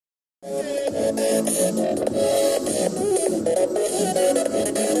Hello,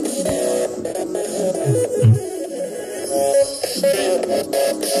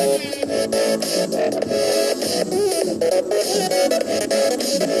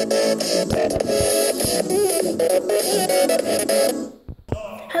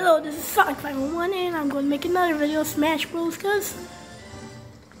 this is Sonic501 and I'm going to make another video of Smash Bros. Because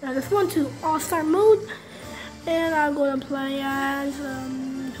I just went to All-Star mode and I'm going to play as,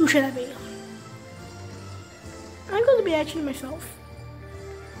 who should I be? I'm going to be actually myself.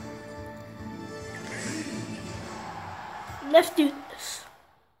 Let's do this.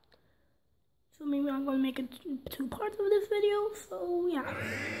 So maybe I'm going to make two parts of this video, so yeah.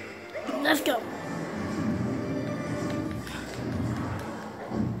 Let's go.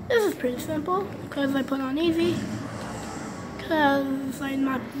 This is pretty simple, because I put on easy, because I'm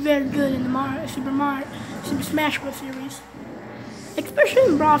not very good in the Super Smash Bros. Series, especially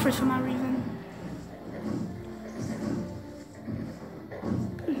in Brawl for some odd reason.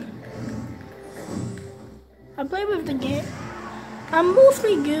 I play with the game. I'm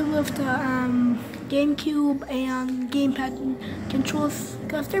mostly good with the GameCube and gamepad controls,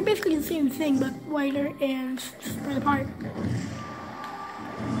 because they're basically the same thing, but wider and spread apart.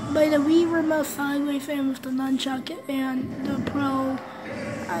 By the Wii remote sideways and with the nunchuck and the Pro,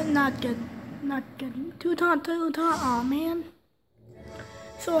 not good. Too taunt, aw man.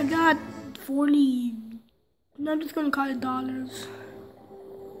 So I got 40, I'm just gonna call it dollars.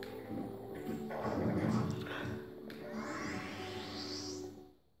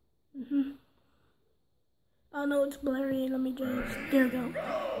 Oh no, it's blurry, let me just, there we go.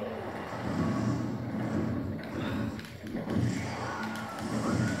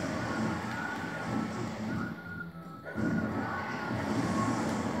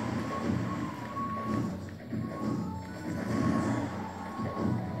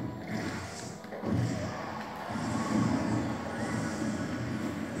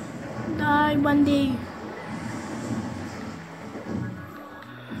 Die one day.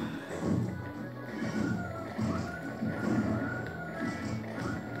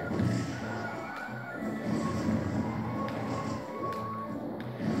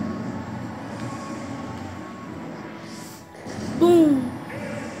 Boom.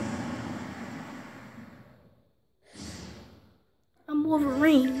 I'm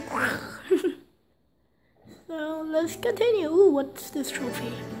Wolverine. So let's continue. Ooh, what's this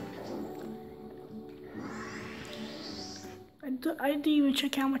trophy? I didn't even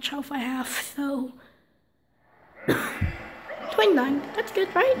check how much health I have, so 29, that's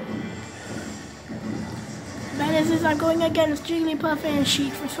good, right? Bad is I'm going against Jigglypuff and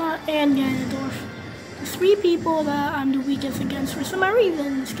Sheik and Ganondorf. The three people that I'm the weakest against for some reason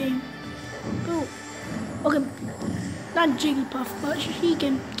in this game. Oh, okay, not Jigglypuff, but Sheik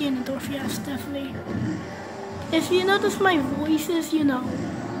and Ganondorf, yes, definitely. If you notice my voices, you know,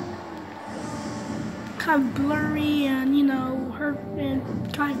 kind of blurry and, you know, hurt and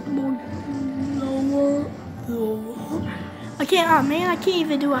kind of more lower. I can't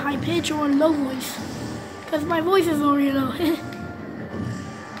even do a high pitch or a low voice, because my voice is already low.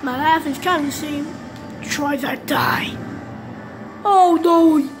 My laugh is kind of the same. Try that die. Oh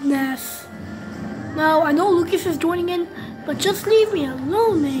no, Ness. Now, I know Lucas is joining in, but just leave me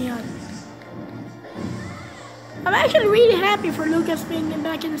alone, man. I'm actually really happy for Lucas being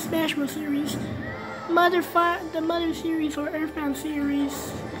back in the Smash Bros. Series. The Mother series or Earthbound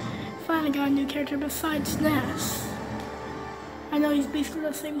series finally got a new character besides Ness. I know he's basically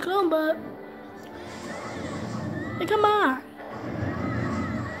the same clone, but hey, come on.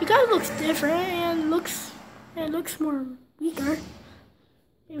 He kind of looks different and looks more weaker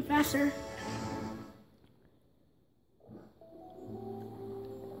and faster.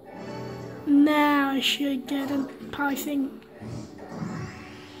 Now I should get a pricing.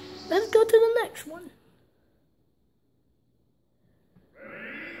 Let's go to the next one.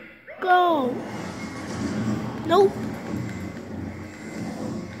 Go. Nope.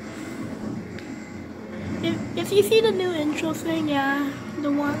 If you see the new intro thing, yeah,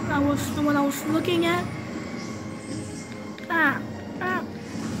 the one I was looking at. Ah.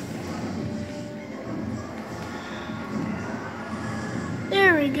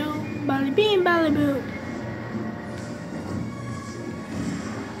 There we go. Bally beam, bally boo.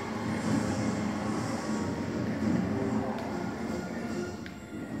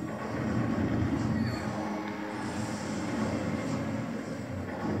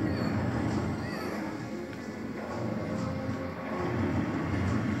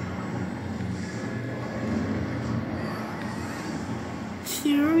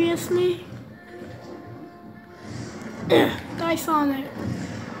 Seriously? Die Sonic.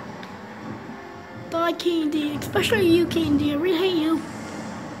 like Candy, especially you, Candy. I really hate you.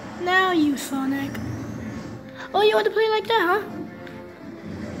 Now you, Sonic. Oh, you want to play like that, huh?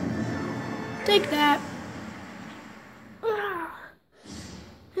 Take that.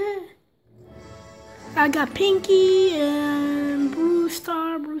 I got Pinky and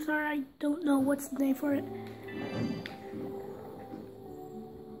Brewstar. Brewstar, I don't know what's the name for it.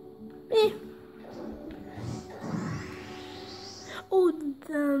 Oh,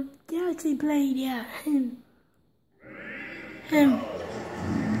 the Galaxy Blade, yeah, him.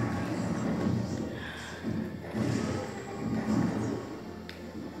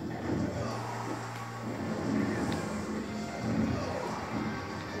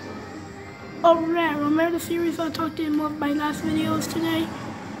 Alright, remember the series I talked in one of my last videos today?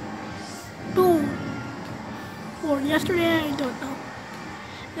 Boom. Or yesterday, I don't know.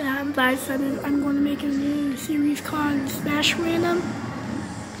 And I said I'm going to make a new series called Smash Random.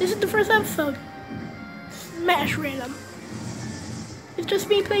 This is the first episode. Smash Random. It's just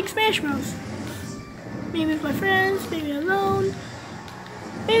me playing Smash Bros. Maybe with my friends, maybe alone.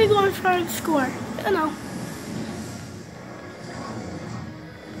 Maybe going for a score. I don't know.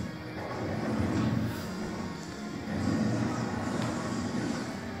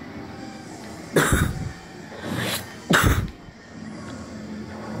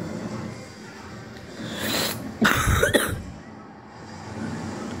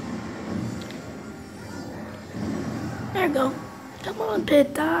 There we go. Come on,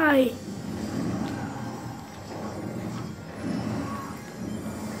 Pit, die.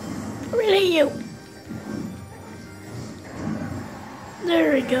 Really, you.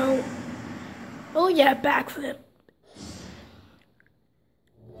 There we go. Oh yeah, backflip.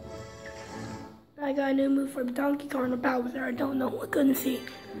 I got a new move from Donkey Kong or Bowser. I don't know. I couldn't see.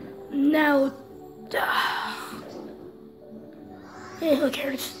 Now, hey, who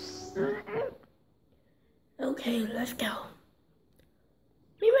cares? Okay, let's go.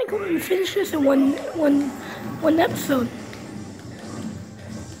 Maybe I go and finish this in one episode.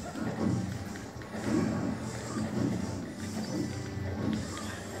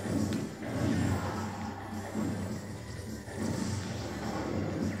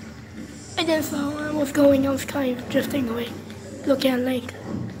 I didn't saw where I was going. I was kind of drifting away, looking at Link.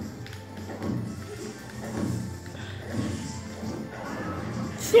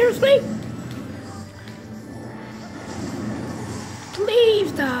 Seriously?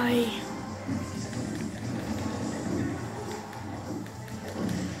 Please die.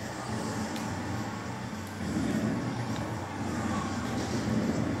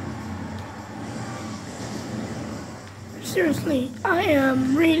 Seriously, I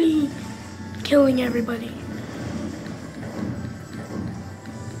am really killing everybody.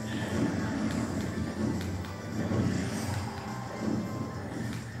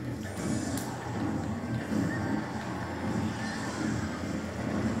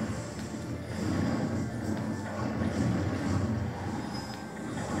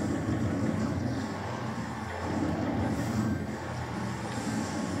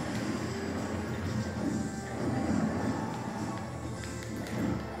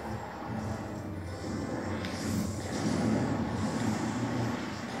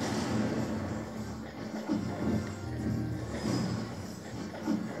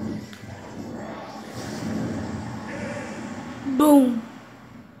 Boom.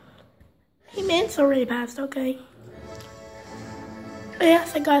 Hey man, it's already passed, okay.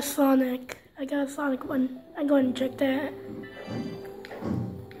 Yes, I got Sonic. I got a Sonic one. I'm going to check that.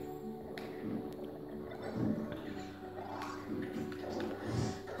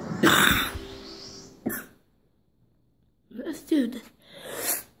 Let's do this.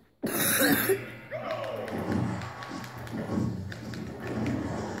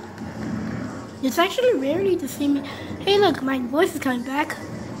 It's actually rarely to see me. Hey look, my voice is coming back.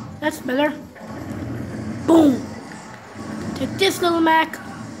 That's better. Boom. Take this, little Mac.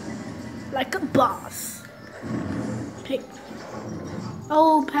 Like a boss. Pick.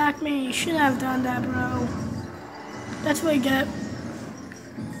 Oh, Pac-Man, you shouldn't have done that, bro. That's what you get.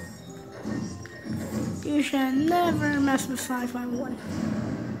 You should never mess with Sci-Fi 1.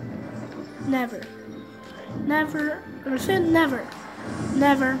 Never. Never. Or said never.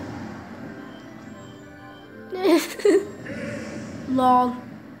 Never. Lol.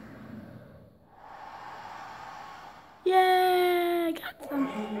 Yeah, got some.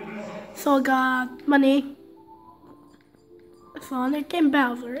 So I got money. Sonic and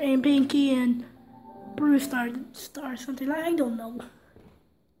Bowser and Pinky and Brewstar something like I don't know.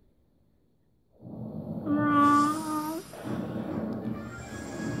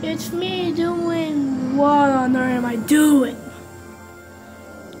 It's me doing what on earth am I doing?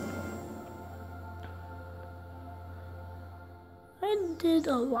 did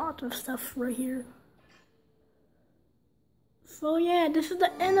a lot of stuff right here. So yeah, this is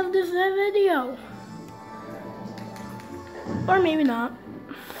the end of this video. Or maybe not.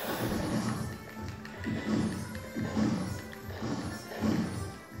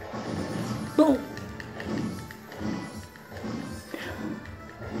 Boom.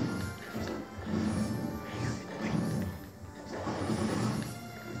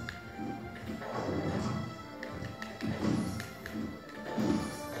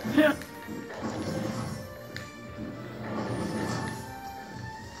 Yeah.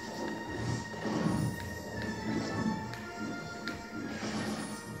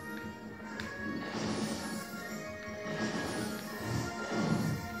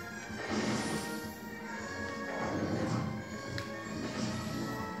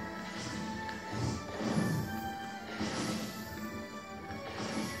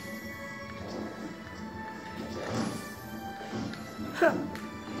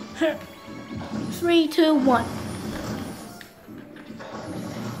 Three, two, one.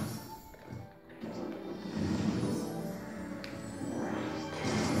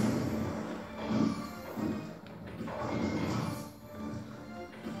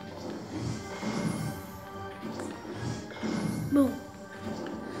 Boom.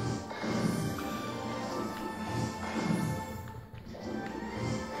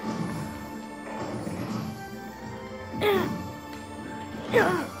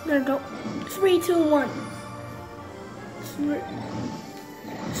 There we go. 3, 2, 1.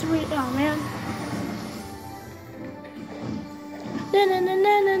 Three. Oh man. Na na na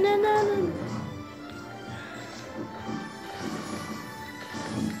na na na na.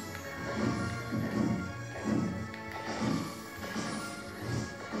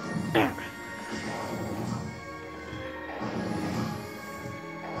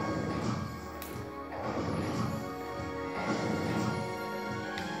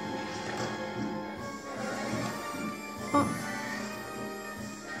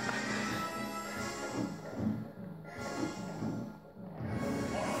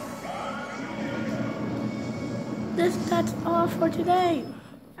 That's all for today.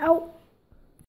 Out.